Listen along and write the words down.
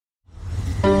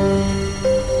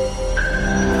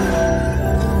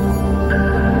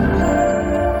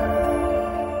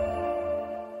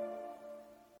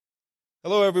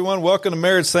welcome to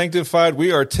Marriage Sanctified.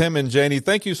 We are Tim and Janie.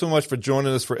 Thank you so much for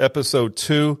joining us for episode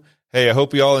 2. Hey, I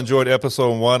hope you all enjoyed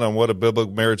episode 1 on what a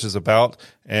biblical marriage is about.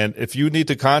 And if you need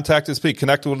to contact us, please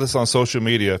connect with us on social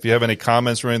media. If you have any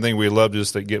comments or anything, we'd love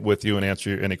just to get with you and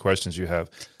answer any questions you have.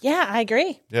 Yeah, I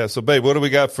agree. Yeah. So, babe, what do we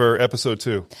got for episode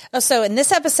 2? So in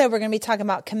this episode, we're going to be talking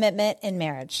about commitment in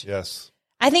marriage. Yes.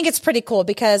 I think it's pretty cool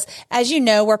because, as you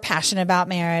know, we're passionate about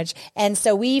marriage. And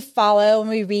so we follow and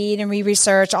we read and we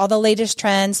research all the latest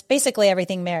trends, basically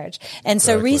everything marriage. And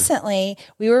so recently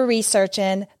we were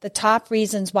researching the top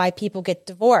reasons why people get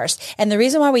divorced. And the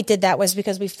reason why we did that was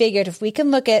because we figured if we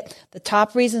can look at the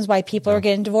top reasons why people are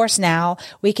getting divorced now,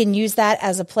 we can use that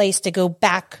as a place to go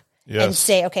back and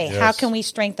say, okay, how can we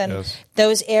strengthen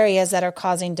those areas that are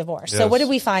causing divorce? So what did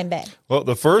we find, Ben? Well,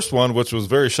 the first one, which was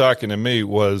very shocking to me,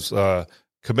 was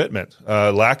commitment,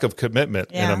 lack of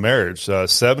commitment in a marriage.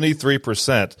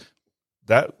 73%.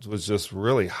 That was just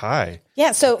really high.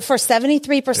 Yeah. So for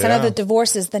 73% of the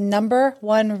divorces, the number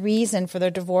one reason for their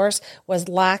divorce was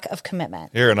lack of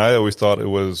commitment. Here, and I always thought it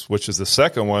was, which is the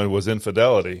second one, was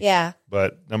infidelity. Yeah.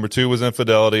 But number 2 was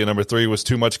infidelity, and number 3 was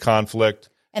too much conflict.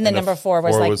 And then number 4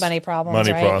 was like money problems,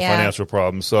 financial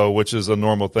problems. So, which is a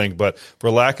normal thing. But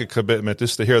for lack of commitment,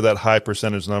 just to hear that high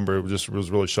percentage number, it just was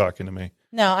really shocking to me.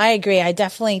 No, I agree. I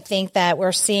definitely think that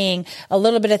we're seeing a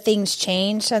little bit of things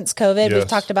change since COVID. Yes. We've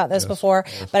talked about this before,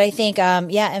 but I think,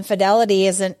 infidelity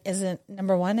isn't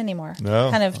number 1 anymore.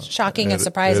 No, kind of shocking and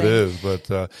surprising. It is.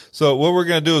 But so what we're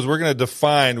going to do is we're going to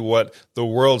define what the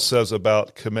world says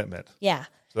about commitment. Yeah.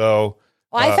 So.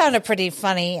 Well, I found it pretty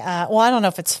funny. I don't know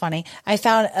if it's funny. I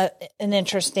found an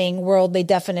interesting worldly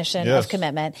definition of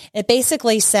commitment. It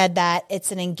basically said that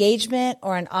it's an engagement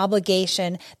or an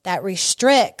obligation that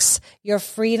restricts your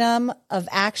freedom of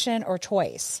action or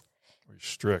choice.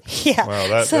 Restrict. Yeah. Wow,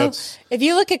 that's if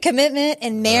you look at commitment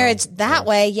in marriage that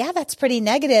way, that's pretty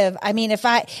negative. I mean, if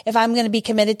I'm going to be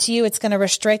committed to you, it's going to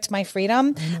restrict my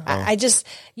freedom.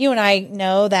 You and I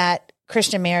know that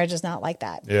Christian marriage is not like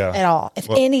that at all. If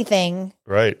anything,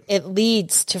 it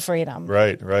leads to freedom.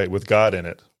 Right, with God in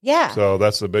it. Yeah. So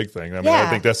that's the big thing. I mean, I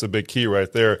think that's the big key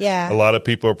right there. Yeah. A lot of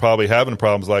people are probably having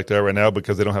problems like that right now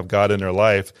because they don't have God in their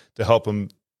life to help them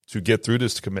to get through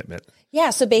this commitment.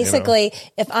 Yeah. So basically,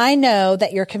 if I know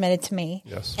that you're committed to me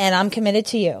and I'm committed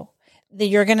to you, that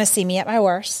you're going to see me at my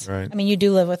worst. Right. I mean, you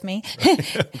do live with me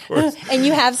and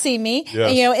you have seen me,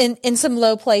 in some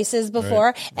low places before.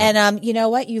 Right. And, you know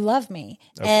what? You love me.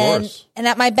 And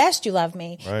at my best, you love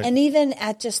me. Right. And even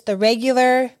at just the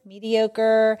regular,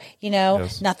 mediocre,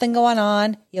 nothing going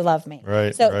on, you love me.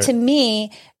 Right. So to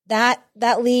me,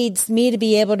 that leads me to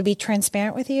be able to be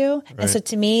transparent with you. Right. And so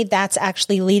to me, that's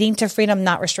actually leading to freedom,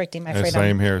 not restricting my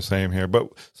freedom. Same here. But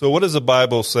so what does the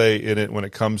Bible say in it when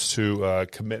it comes to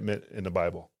commitment in the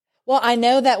Bible? Well, I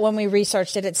know that when we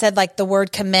researched it, it said like the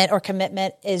word commit or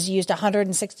commitment is used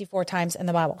 164 times in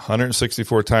the Bible.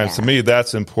 164 times. Yeah. To me,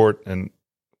 that's important,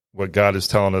 what God is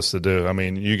telling us to do. I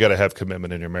mean, you got to have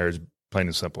commitment in your marriage. Plain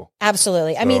and simple.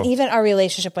 Absolutely. I mean, even our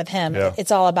relationship with him,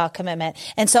 it's all about commitment.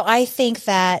 And so I think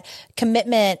that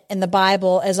commitment in the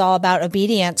Bible is all about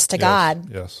obedience to God.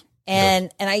 Yes. And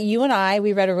you and I,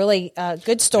 we read a really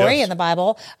good story in the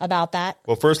Bible about that.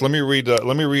 Well, first, let me read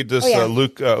this,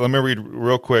 Luke, let me read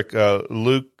real quick,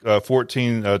 Luke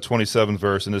 14:27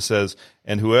 verse, and it says,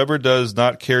 "And whoever does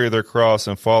not carry their cross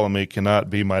and follow me cannot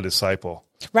be my disciple."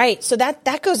 Right. So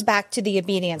that goes back to the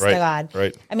obedience to God.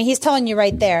 Right. I mean, he's telling you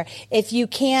right there, if you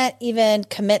can't even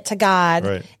commit to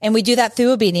God, and we do that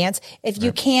through obedience, if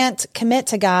you can't commit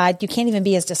to God, you can't even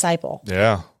be his disciple.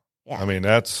 Yeah. I mean,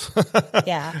 that's,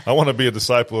 I want to be a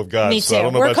disciple of God. Me too. So I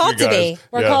don't know We're about called you to guys. be.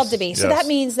 We're called to be. So that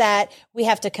means that we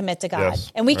have to commit to God.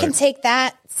 Yes. And we can take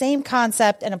that same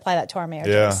concept and apply that to our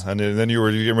marriages. Yeah. And then you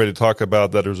were getting ready to talk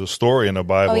about that there's a story in the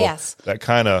Bible that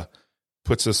kind of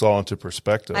puts this all into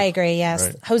perspective. I agree, yes.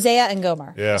 Right. Hosea and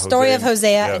Gomer. Yeah, the story of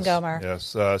Hosea and Gomer.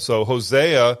 Yes. So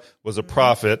Hosea was a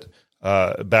prophet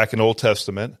back in Old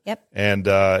Testament. Yep. And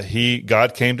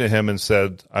God came to him and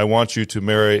said, I want you to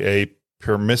marry a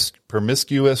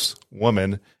promiscuous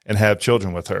woman and have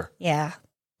children with her. Yeah.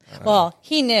 Well,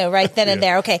 he knew right then and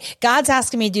there, okay, God's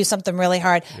asking me to do something really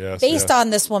hard based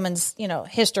on this woman's,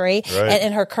 history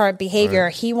and her current behavior.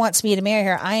 Right. He wants me to marry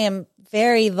her. I am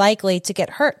very likely to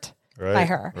get hurt by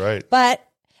her. Right. But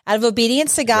out of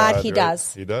obedience to God, he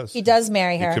does. He does. He does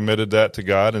marry her. He committed that to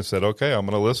God and said, okay, I'm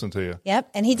going to listen to you. Yep.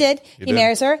 And he did. He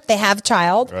marries her. They have a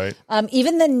child. Right.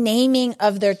 Even the naming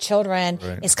of their children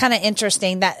is kind of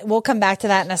interesting. That we'll come back to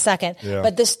that in a second. Yeah.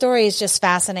 But this story is just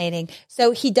fascinating.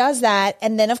 So he does that.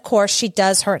 And then, of course, she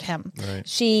does hurt him. Right.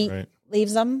 She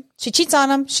leaves him. She cheats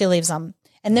on him. She leaves him.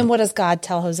 And then what does God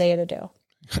tell Hosea to do?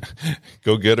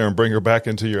 go get her and bring her back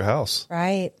into your house.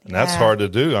 Right. And that's hard to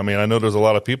do. I mean, I know there's a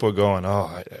lot of people going,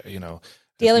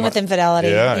 dealing with infidelity.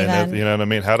 Yeah. Even. And you know what I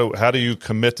mean? How do you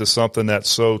commit to something that's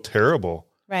so terrible?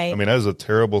 Right. I mean, that is a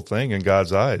terrible thing in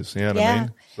God's eyes. You know what I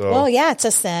mean? So, well, yeah, it's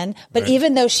a sin. But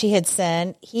even though she had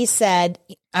sinned, he said,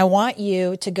 I want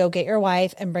you to go get your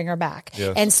wife and bring her back.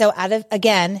 Yes. And so out of,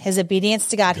 again, his obedience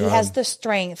to God, he has the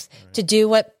strength to do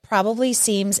what probably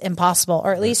seems impossible,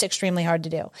 or at least extremely hard to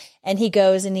do. And he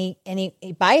goes and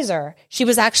he buys her. She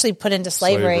was actually put into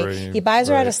slavery. He buys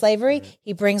her out of slavery.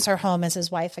 He brings her home as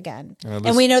his wife again.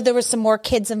 And we know there was some more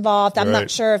kids involved. I'm not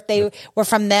sure if they were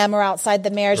from them or outside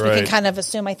the marriage. We can kind of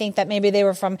assume, I think, that maybe they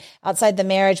were from outside the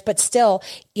marriage, but still,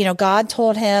 God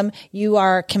told him, you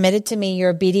are committed to me, you're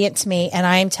obedient to me, and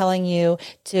I am telling you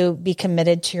to be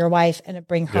committed to your wife and to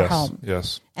bring her home.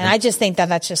 Yes. And I just think that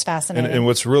that's just fascinating. And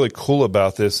what's really cool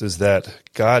about this is that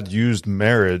God used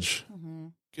marriage,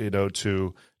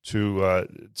 to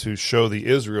show the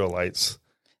Israelites.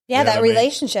 Yeah, that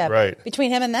relationship between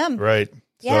him and them. Right.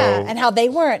 Yeah, and how they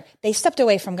stepped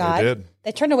away from God. They did.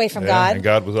 They turned away from God. And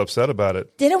God was upset about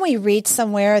it. Didn't we read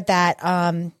somewhere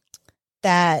that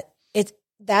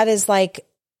that is like,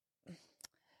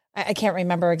 I can't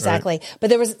remember exactly, but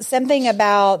there was something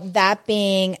about that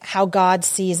being how God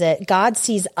sees it. God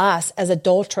sees us as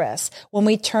adulterous when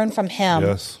we turn from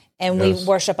him and we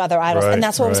worship other idols. And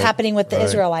that's what was happening with the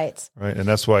Israelites. Right. And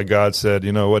that's why God said,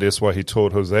 you know what? That's why he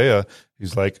told Hosea,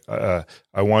 he's like, I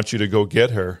want you to go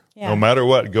get her. Yeah. No matter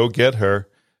what, go get her,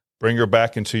 bring her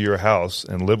back into your house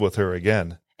and live with her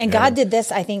again. And God did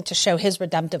this, I think, to show his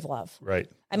redemptive love. Right.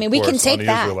 I mean, we can take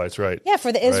that. Israelites, right. Yeah,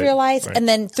 for the Israelites. Right. And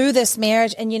then through this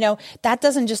marriage, and, that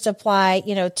doesn't just apply,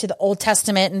 to the Old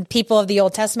Testament and people of the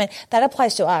Old Testament. That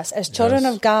applies to us. As children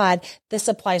of God, this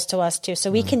applies to us too.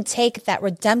 So we can take that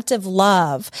redemptive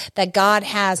love that God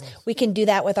has. We can do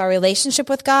that with our relationship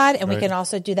with God, and we can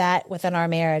also do that within our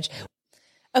marriage.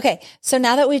 Okay, so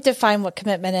now that we've defined what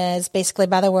commitment is basically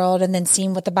by the world and then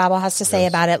seen what the Bible has to say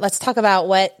about it, let's talk about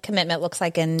what commitment looks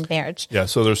like in marriage. Yeah,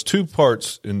 so there's two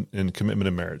parts in commitment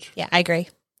in marriage. Yeah, I agree.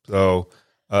 So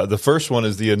the first one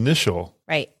is the initial.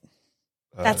 Right.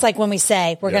 That's like when we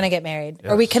say we're going to get married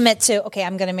or we commit to, okay,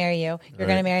 I'm going to marry you. You're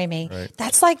going to marry me. Right.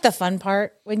 That's like the fun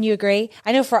part. Wouldn't you agree?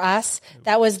 I know for us,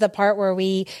 that was the part where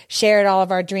we shared all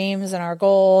of our dreams and our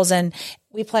goals, and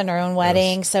we planned our own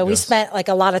wedding. So we spent like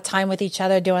a lot of time with each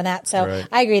other doing that. So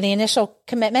I agree. The initial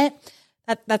commitment,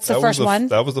 that's the first one.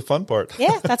 That was the fun part.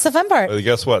 Yeah, that's the fun part. But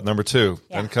guess what? Number two,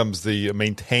 then comes the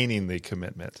maintaining the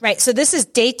commitment. Right. So this is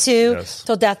day 2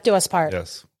 till death do us part.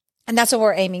 Yes. And that's what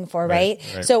we're aiming for, right?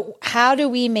 So how do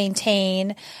we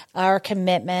maintain our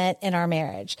commitment in our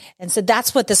marriage? And so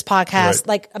that's what this podcast,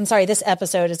 this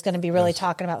episode is going to be really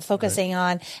talking about, focusing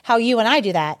on how you and I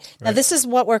do that. Now, this is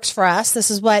what works for us.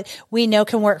 This is what we know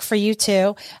can work for you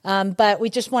too. But we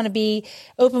just want to be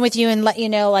open with you and let you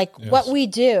know, what we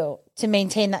do to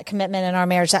maintain that commitment in our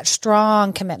marriage, that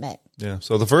strong commitment. Yeah.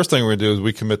 So the first thing we're going to do is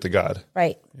we commit to God.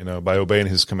 Right. By obeying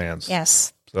his commands.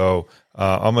 Yes. So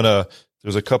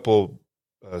there's a couple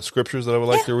scriptures that I would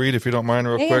like to read, if you don't mind,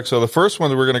 real quick. So the first one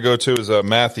that we're going to go to is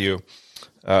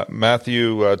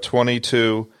Matthew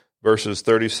 22, verses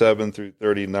 37 through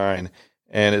 39.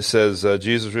 And it says,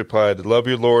 Jesus replied, love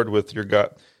the Lord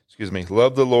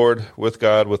with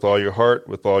God with all your heart,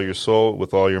 with all your soul,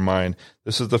 with all your mind.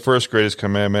 This is the first greatest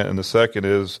commandment. And the second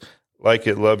is, like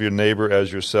it, love your neighbor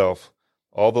as yourself.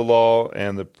 All the law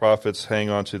and the prophets hang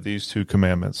on to these two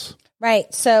commandments.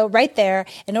 Right. So right there,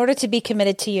 in order to be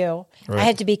committed to you, I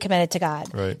had to be committed to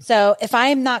God. Right. So if I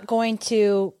am not going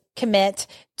to commit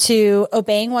to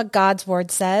obeying what God's word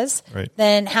says,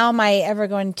 then how am I ever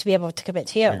going to be able to commit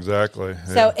to you? Exactly.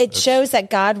 So it shows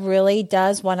that God really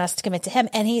does want us to commit to him.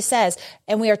 And he says,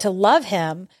 and we are to love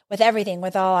him with everything,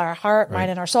 with all our heart,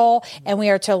 mind, and our soul. And we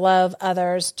are to love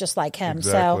others just like him.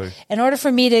 Exactly. So in order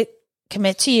for me to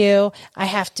commit to you, I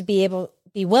have to be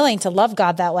willing to love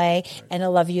God that way and to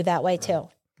love you that way too.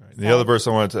 Right. The other verse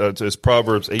I wanted to is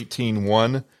Proverbs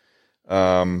 18:1.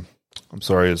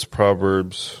 It's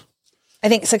Proverbs. I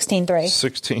think 16:3.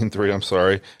 16:3. I'm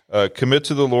sorry. Commit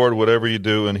to the Lord whatever you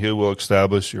do, and He will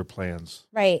establish your plans.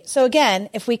 Right. So again,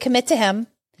 if we commit to Him,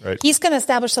 He's going to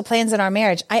establish the plans in our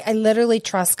marriage. I literally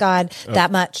trust God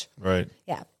that much. Right.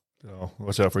 Yeah. Oh,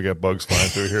 watch out, we got bugs flying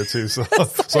through here too. So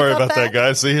sorry about that,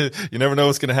 guys. See, you never know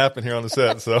what's going to happen here on the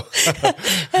set. So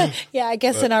yeah, I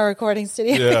guess in our recording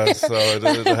studio. Yeah, so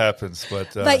it happens.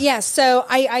 But yes, so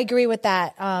I agree with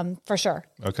that for sure.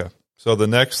 Okay. So the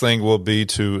next thing will be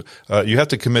to you have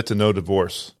to commit to no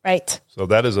divorce. Right. So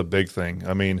that is a big thing.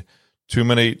 I mean, Too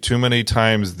many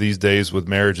times these days with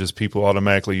marriages, people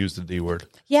automatically use the D word.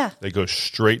 Yeah. They go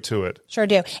straight to it. Sure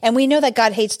do. And we know that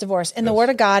God hates divorce. In the Word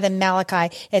of God in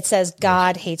Malachi, it says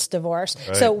God hates divorce.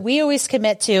 Right. So we always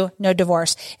commit to no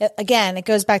divorce. Again, it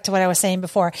goes back to what I was saying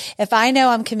before. If I know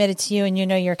I'm committed to you and you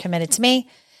know you're committed to me,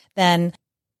 then.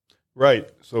 Right.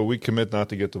 So we commit not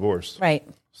to get divorced. Right.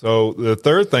 So the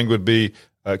third thing would be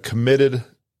committed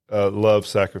love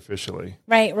sacrificially.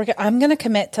 Right. I'm going to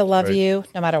commit to love you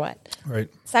no matter what. Right.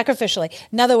 Sacrificially.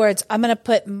 In other words, I'm going to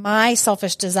put my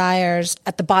selfish desires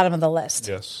at the bottom of the list.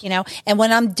 Yes. And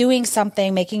when I'm doing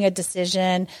something, making a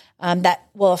decision that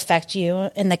will affect you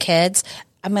and the kids,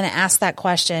 I'm going to ask that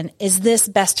question, is this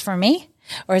best for me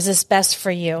or is this best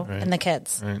for you and the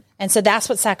kids? Right. And so that's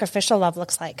what sacrificial love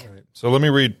looks like. Right. So let me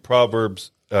read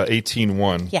Proverbs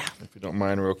 18:1. Yeah. If you don't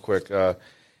mind real quick.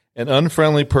 An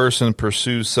unfriendly person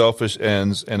pursues selfish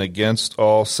ends, and against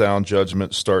all sound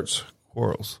judgment starts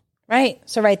quarrels. Right.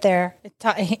 So right there,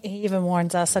 he even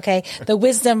warns us, okay? The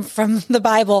wisdom from the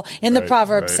Bible in the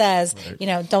Proverbs says,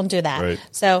 don't do that. Right.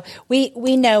 So we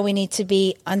know we need to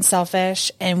be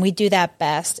unselfish, and we do that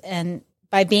best. And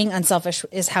by being unselfish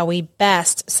is how we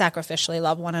best sacrificially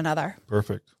love one another.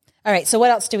 Perfect. All right. So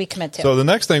what else do we commit to? So the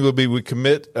next thing would be we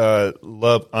commit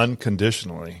love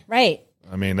unconditionally. Right.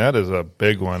 I mean, that is a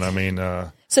big one. I mean,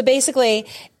 so basically,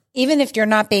 even if you're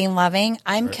not being loving,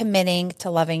 I'm committing to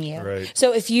loving you. Right.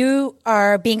 So if you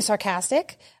are being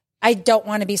sarcastic, I don't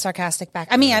want to be sarcastic back.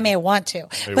 I mean, I may want to,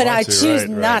 but I choose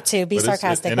not to be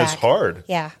sarcastic back. And it's hard.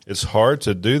 Yeah. It's hard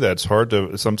to do that. It's hard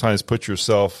to sometimes put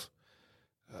yourself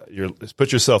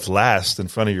last in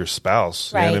front of your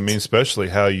spouse. Right. You know what I mean? Especially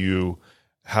how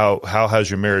has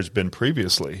your marriage been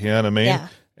previously? You know what I mean? Yeah.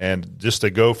 And just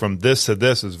to go from this to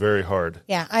this is very hard.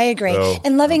 Yeah, I agree. So,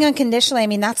 and loving unconditionally, I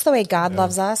mean, that's the way God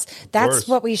loves us. That's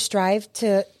what we strive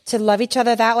to love each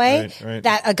other that way,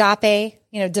 that agape,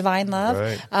 divine love.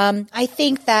 Right. I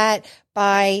think that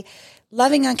by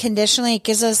loving unconditionally, it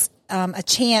gives us a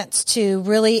chance to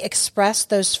really express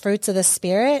those fruits of the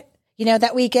Spirit,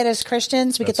 that we get as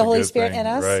Christians. We get the Holy Spirit in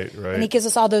us. Right. And He gives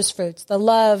us all those fruits, the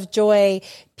love, joy,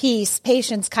 peace,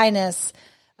 patience, kindness,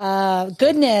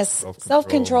 goodness,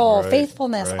 self-control,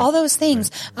 faithfulness, all those things.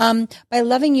 By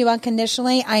loving you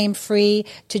unconditionally, I am free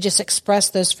to just express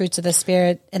those fruits of the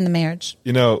Spirit in the marriage.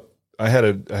 I had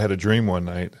a dream one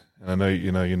night, and I know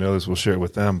you know this. We'll share it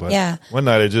with them, but one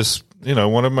night I just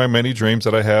one of my many dreams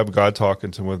that I have, God talking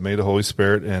to with me, the Holy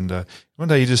Spirit, and one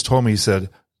day He just told me, He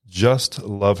said, "Just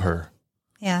love her."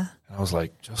 Yeah. And I was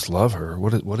like, just love her.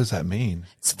 What does that mean?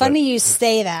 It's funny you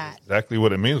say that. Exactly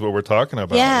what it means, what we're talking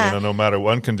about. Yeah. No matter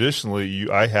what, unconditionally,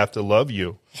 I have to love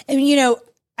you. And,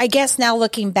 I guess now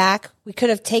looking back, we could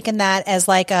have taken that as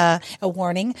like a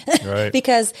warning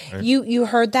because you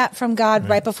heard that from God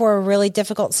right before a really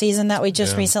difficult season that we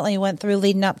just recently went through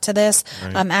leading up to this.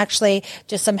 Actually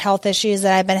just some health issues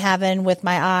that I've been having with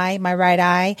my right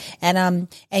eye.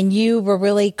 And you were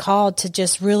really called to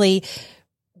just really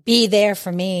be there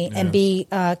for me and be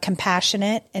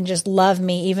compassionate and just love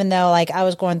me, even though I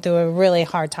was going through a really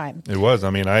hard time. It was.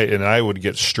 I mean, I would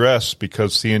get stressed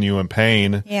because seeing you in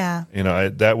pain,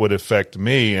 that would affect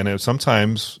me. And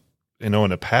sometimes, in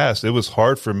the past, it was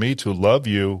hard for me to love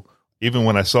you even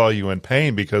when I saw you in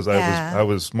pain because I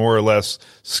was more or less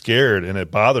scared and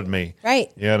it bothered me.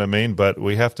 Right. You know what I mean? But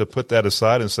we have to put that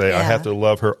aside and say, I have to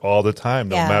love her all the time,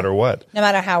 no matter what. No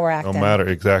matter how we're acting. No matter,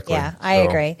 exactly. Yeah, I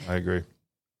agree. I agree.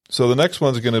 So the next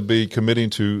one's going to be committing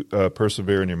to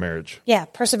persevere in your marriage. Yeah,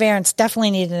 perseverance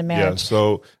definitely needed in marriage. Yeah,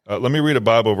 so let me read a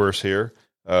Bible verse here.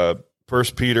 1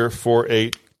 Peter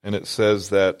 4:8, and it says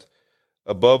that,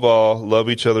 above all, love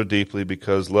each other deeply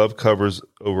because love covers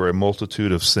over a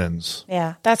multitude of sins.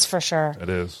 Yeah, that's for sure. It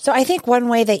is. So I think one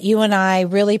way that you and I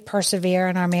really persevere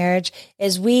in our marriage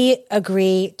is we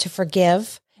agree to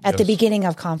forgive at the beginning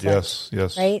of conflict.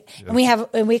 Yes. Right? Yes.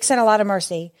 And we extend a lot of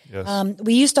mercy. Yes.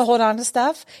 We used to hold on to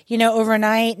stuff,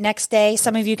 overnight, next day.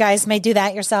 Some of you guys may do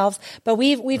that yourselves, but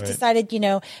we've decided,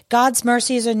 God's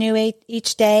mercies are new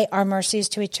each day. Our mercies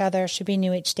to each other should be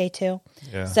new each day too.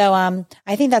 Yeah. So,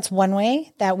 I think that's one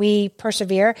way that we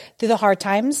persevere through the hard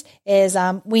times is,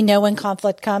 we know when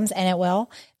conflict comes, and it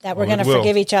will, that we're going to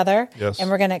forgive each other and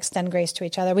we're going to extend grace to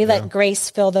each other. We let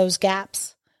grace fill those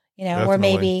gaps. Where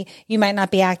maybe you might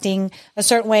not be acting a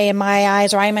certain way in my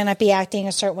eyes, or I might not be acting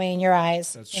a certain way in your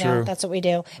eyes. That's true. That's what we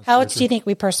do. How else do you think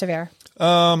we persevere?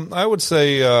 I would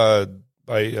say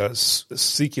by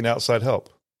seeking outside help.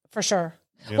 For sure.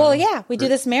 We do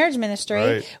this marriage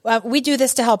ministry. Right. We do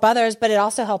this to help others, but it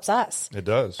also helps us. It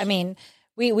does. I mean,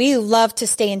 we love to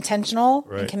stay intentional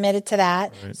and committed to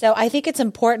that. So I think it's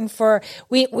important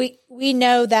we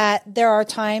know that there are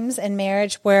times in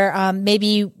marriage where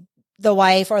maybe the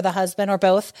wife or the husband or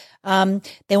both,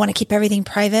 they want to keep everything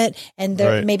private and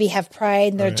they maybe have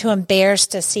pride and they're too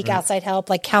embarrassed to seek outside help,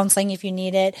 like counseling if you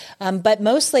need it. But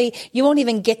mostly you won't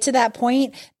even get to that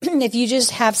point if you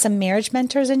just have some marriage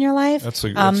mentors in your life. That's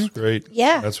great.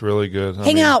 Yeah. That's really good.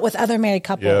 Hang out with other married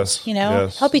couples,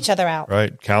 help each other out.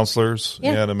 Right. Counselors. Yeah.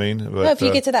 You know what I mean? But, if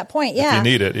you get to that point, if you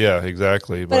need it. Yeah,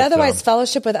 exactly. But otherwise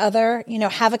fellowship with other,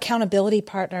 have accountability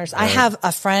partners. I have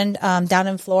a friend, down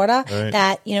in Florida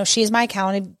that, she's my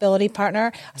accountability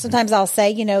partner. Sometimes I'll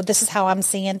say, this is how I'm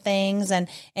seeing things and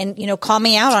call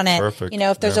me out on it. Perfect.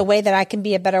 If there's a way that I can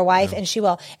be a better wife, and she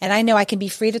will. And I know I can be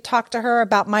free to talk to her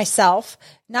about myself,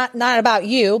 not about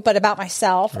you, but about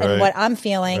myself and what I'm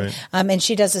feeling. And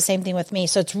she does the same thing with me.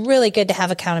 So it's really good to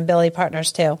have accountability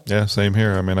partners too. Yeah, same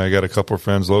here. I mean, I got a couple of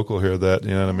friends local here that,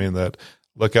 that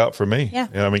look out for me. Yeah.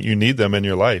 I mean, you need them in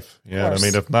your life. Yeah. I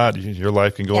mean, if not, your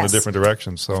life can go in a different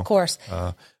direction. So of course.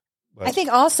 I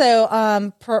think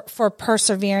also for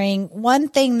persevering, one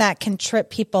thing that can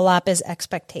trip people up is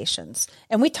expectations.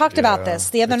 And we talked about this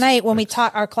the other night when we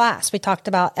taught our class. We talked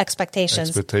about expectations.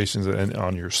 Expectations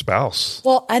on your spouse.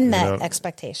 Well, unmet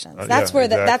expectations. That's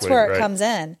where it comes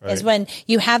in, is when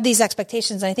you have these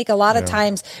expectations. And I think a lot of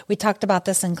times, we talked about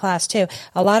this in class too.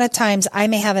 A lot of times I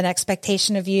may have an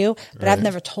expectation of you, but I've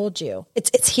never told you.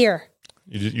 It's here.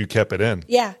 You kept it in.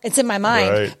 Yeah, it's in my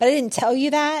mind, but I didn't tell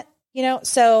you that.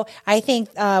 So I think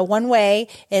one way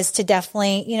is to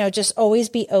definitely, just always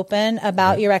be open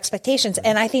about your expectations.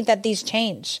 And I think that these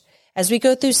change as we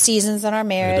go through seasons in our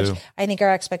marriage. I think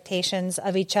our expectations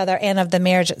of each other and of the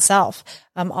marriage itself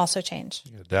also change.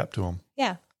 You adapt to them.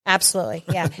 Yeah, absolutely.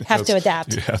 Yeah, have to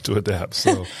adapt. You have to adapt.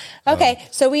 So okay,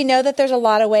 so we know that there's a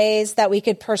lot of ways that we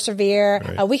could persevere.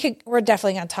 We're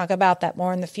definitely going to talk about that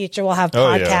more in the future. We'll have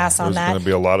podcasts on that. There's going to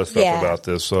be a lot of stuff about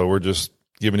this. So we're just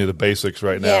giving you the basics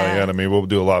right now. Yeah. You know what I mean? We'll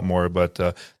do a lot more, but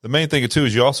the main thing too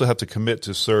is you also have to commit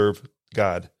to serve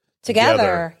God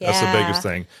together. Yeah. That's the biggest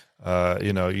thing.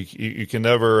 You can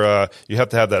never. You have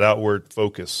to have that outward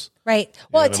focus. Right.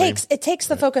 Well, it takes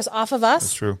the focus off of us.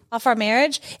 That's true. Off our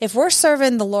marriage. If we're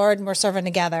serving the Lord and we're serving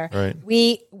together,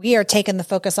 we are taking the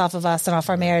focus off of us and off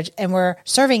our marriage, and we're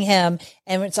serving Him,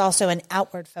 and it's also an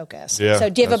outward focus. Yeah. So,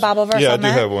 do you have a Bible verse? Yeah, on I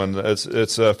that? do have one.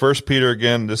 It's 1 Peter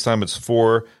again. This time it's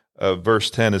 4. Verse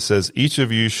 10, it says, each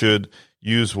of you should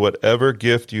use whatever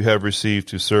gift you have received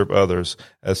to serve others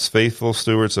as faithful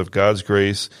stewards of God's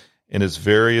grace in its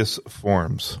various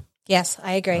forms. Yes,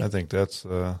 I agree. I think that's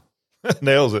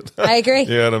nails it. I agree.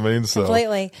 You know what I mean? So,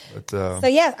 completely. So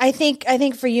yeah, I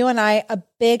think for you and I, a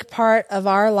big part of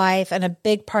our life and a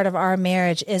big part of our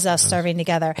marriage is us serving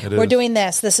together. We're doing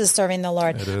this. This is serving the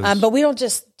Lord. But we don't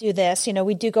just do this.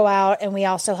 We do go out and we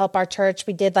also help our church.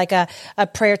 We did like a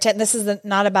prayer tent. This is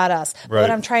not about us.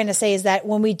 What I'm trying to say is that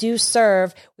when we do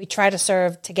serve, we try to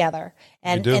serve together.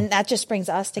 And that just brings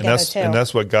us together too. And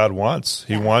that's what God wants.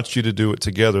 He wants you to do it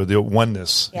together, the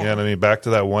oneness. Yeah. You know what I mean? Back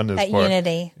to that oneness that part.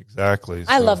 Unity. Exactly.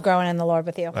 I love growing in the Lord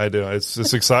with you. I do.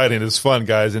 It's exciting. It's fun,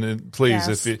 guys. And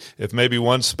please, if maybe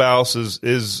one spouse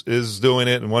is doing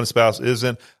it and one spouse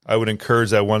isn't, I would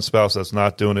encourage that one spouse that's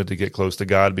not doing it to get close to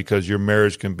God, because your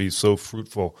marriage can be so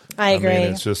fruitful. I agree.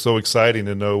 mean, it's just so exciting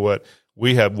to know what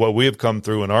we have come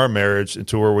through in our marriage and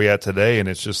to where we're at today. And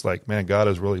it's just like, man, God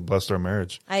has really blessed our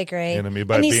marriage. I agree. And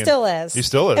He still is. He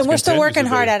still is. And we're still working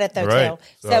hard at it though, too.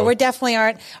 So we definitely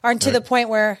aren't to the point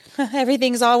where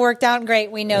everything's all worked out and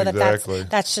great. We know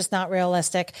that's just not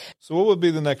realistic. So what would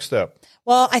be the next step?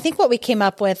 Well, I think what we came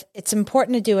up with, it's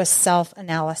important to do a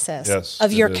self-analysis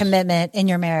of your commitment in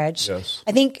your marriage. Yes.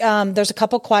 I think there's a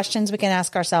couple questions we can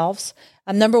ask ourselves.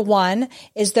 Number one,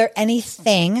 is there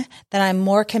anything that I'm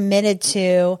more committed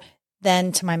to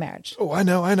than to my marriage? Oh, I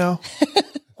know.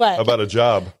 What? How about a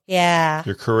job? Yeah.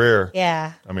 Your career?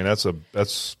 Yeah. I mean, that's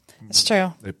it's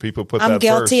true. People put I'm that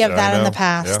guilty first. of that in the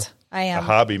past. Yeah. I am. A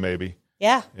hobby, maybe.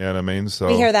 Yeah. You know what I mean? So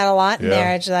we hear that a lot in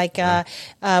marriage. Like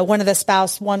one of the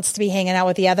spouse wants to be hanging out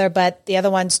with the other, but the other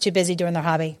one's too busy doing their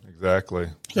hobby. Exactly.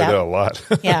 Yeah. Hear that a lot.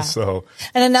 Yeah. So,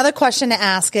 and another question to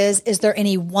ask is there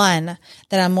any one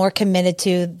that I'm more committed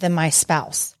to than my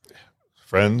spouse?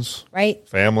 Friends. Right.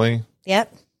 Family.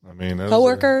 Yep. I mean,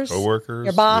 coworkers,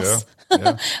 your boss.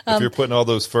 Yeah. If you're putting all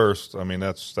those first, I mean,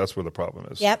 that's where the problem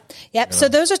is. Yep. So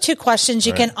those are two questions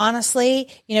you can honestly,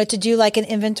 to do like an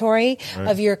inventory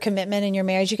of your commitment in your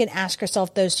marriage. You can ask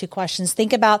yourself those two questions.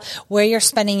 Think about where you're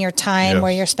spending your time,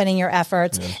 where you're spending your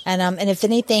efforts, and if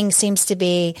anything seems to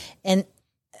be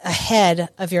ahead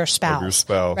of your spouse,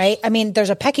 right? I mean, there's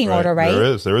a pecking order, right?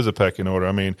 There is a pecking order.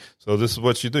 I mean, so this is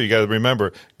what you do. You got to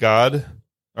remember God,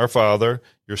 our Father,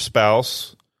 your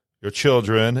spouse, your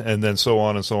children, and then so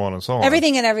on and so on and so on.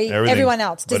 Everything and everyone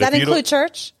else. Does that include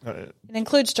church? It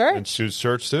includes church. It includes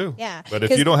church too. Yeah. But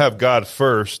if you don't have God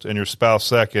first and your spouse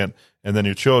second, and then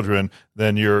your children,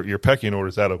 then your pecking order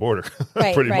is out of order,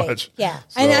 pretty much. Yeah,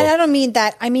 so, and I don't mean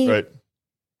that. I mean,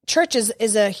 church is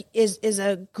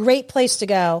a great place to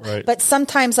go. Right. But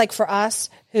sometimes, like for us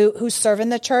who serve in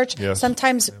the church,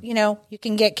 sometimes you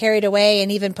can get carried away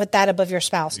and even put that above your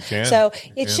spouse. So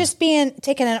it's just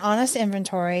taking an honest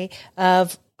inventory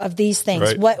of these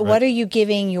things. What are you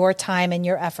giving your time and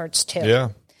your efforts to? Yeah.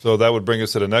 So that would bring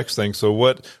us to the next thing. So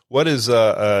what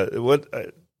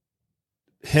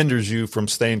hinders you from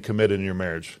staying committed in your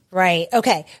marriage? Right.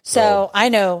 Okay. So I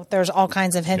know there's all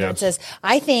kinds of hindrances. Yes.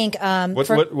 I think what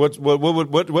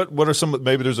are some,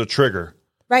 maybe there's a trigger.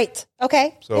 Right.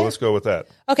 Okay. So let's go with that.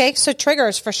 Okay. So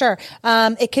triggers for sure.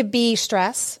 It could be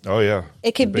stress. Oh yeah.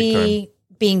 It could be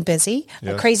being busy,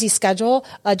 a crazy schedule,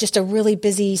 just a really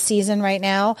busy season right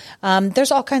now. There's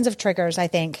all kinds of triggers, I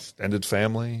think. Extended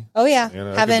family. Oh yeah.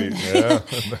 Having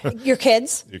your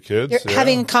kids.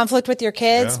 Having conflict with your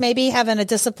kids, maybe having a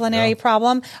disciplinary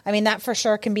problem. I mean, that for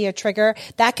sure can be a trigger.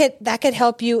 That could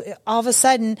help you. All of a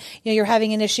sudden, you're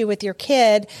having an issue with your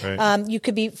kid. Right. You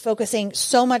could be focusing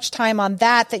so much time on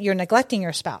that you're neglecting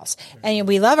your spouse. And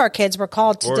we love our kids. We're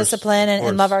called to discipline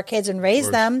and love our kids and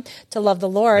raise them to love the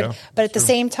Lord. Yeah, but at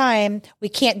the same time, we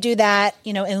can't do that,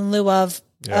 in lieu of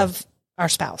our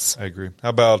spouse. I agree. How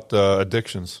about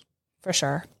addictions? For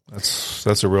sure.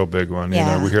 That's a real big one.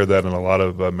 We hear that in a lot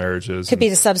of marriages. Could be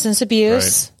the substance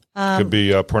abuse. Right. Could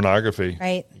be pornography.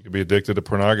 Right. You could be addicted to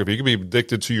pornography. You could be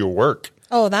addicted to your work.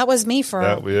 Oh, that was me for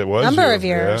a number of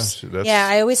years. Yeah,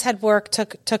 I always had work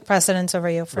took precedence over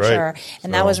you for sure,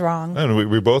 and that was wrong. And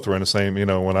we both were in the same.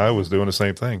 When I was doing the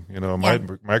same thing,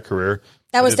 my career.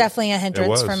 That was definitely a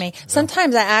hindrance for me.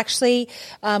 Sometimes I actually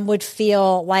would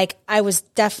feel like I was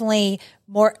definitely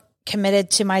more committed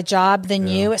to my job than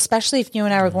you, especially if you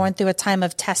and I were going through a time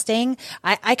of testing.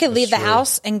 I could leave the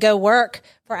house and go work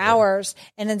for hours,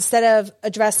 and instead of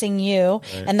addressing you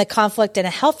and the conflict in a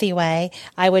healthy way,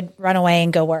 I would run away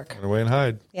and go work. Run away and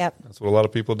hide. Yep. That's what a lot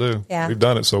of people do. Yeah. We've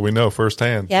done it, so we know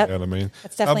firsthand. Yep. You know what I mean?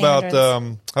 That's definitely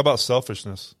how about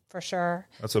selfishness? For sure.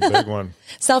 That's a big one.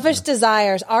 Selfish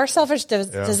desires. Our selfish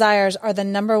desires are the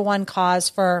number one cause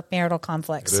for marital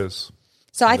conflicts. It is.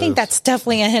 So I think that's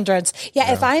definitely a hindrance.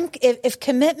 Yeah. If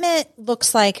commitment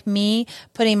looks like me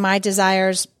putting my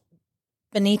desires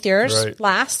beneath yours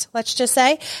last, let's just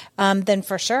say, then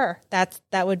for sure that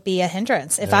would be a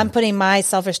hindrance. If I'm putting my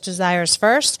selfish desires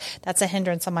first, that's a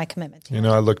hindrance on my commitment.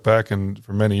 I look back and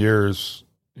for many years,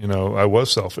 I was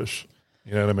selfish.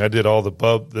 You know what I mean? I did all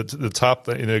the top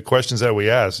questions that we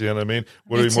asked. You know what I mean?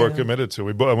 What are we more committed to?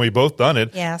 We both done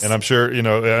it. Yes. And I'm sure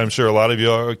a lot of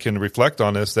you can reflect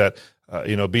on this, that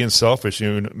being selfish,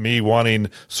 me wanting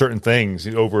certain things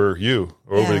over you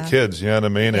or over the kids. You know what I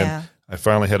mean? Yeah. And I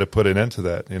finally had to put an end to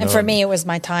that. And for me, it was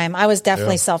my time. I was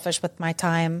definitely selfish with my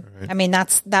time. Right. I mean,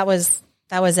 that was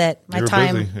it. My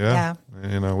time. Busy. Yeah.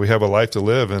 We have a life to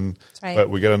live, but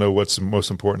we got to know what's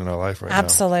most important in our life right now.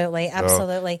 Absolutely.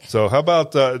 So how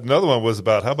about another one was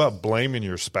about how about blaming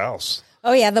your spouse?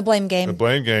 Oh yeah, the blame game. The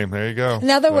blame game. There you go. In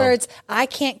other words, I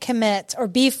can't commit or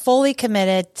be fully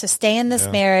committed to stay in this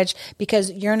marriage because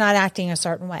you're not acting a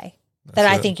certain way that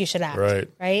I think you should act.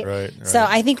 Right. So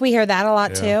I think we hear that a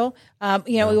lot too.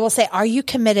 We will say, are you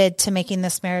committed to making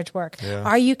this marriage work? Yeah.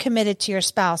 Are you committed to your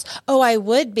spouse? Oh, I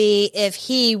would be if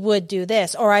he would do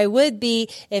this, or I would be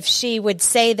if she would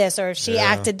say this, or if she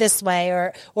acted this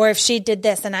way, or if she did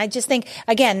this. And I just think,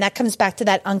 again, that comes back to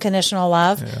that unconditional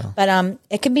love. Yeah. But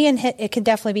it can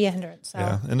definitely be a hindrance. So.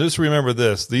 Yeah. And just remember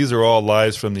this: these are all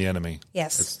lies from the enemy.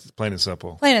 Yes, it's plain and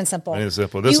simple. Plain and simple.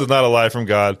 This is not a lie from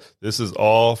God. This is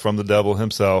all from the devil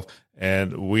himself.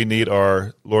 And we need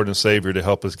our Lord and Savior to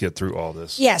help us get through all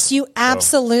this. Yes, you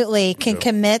absolutely can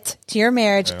commit to your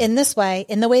marriage in this way,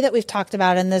 in the way that we've talked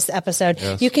about in this episode.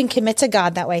 Yes. You can commit to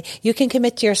God that way. You can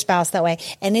commit to your spouse that way.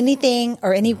 And anything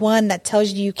or anyone that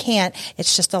tells you can't,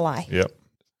 it's just a lie. Yep.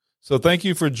 So thank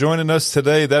you for joining us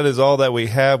today. That is all that we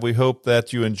have. We hope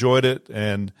that you enjoyed it.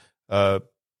 And we'll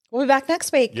be back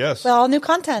next week. Yes. With all new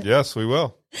content. Yes, we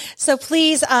will. So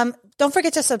please, don't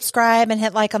forget to subscribe and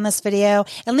hit like on this video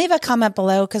and leave a comment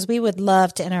below because we would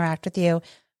love to interact with you. What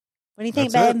do you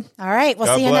think, babe? All right.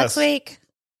 We'll see you next week.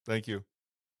 Thank you.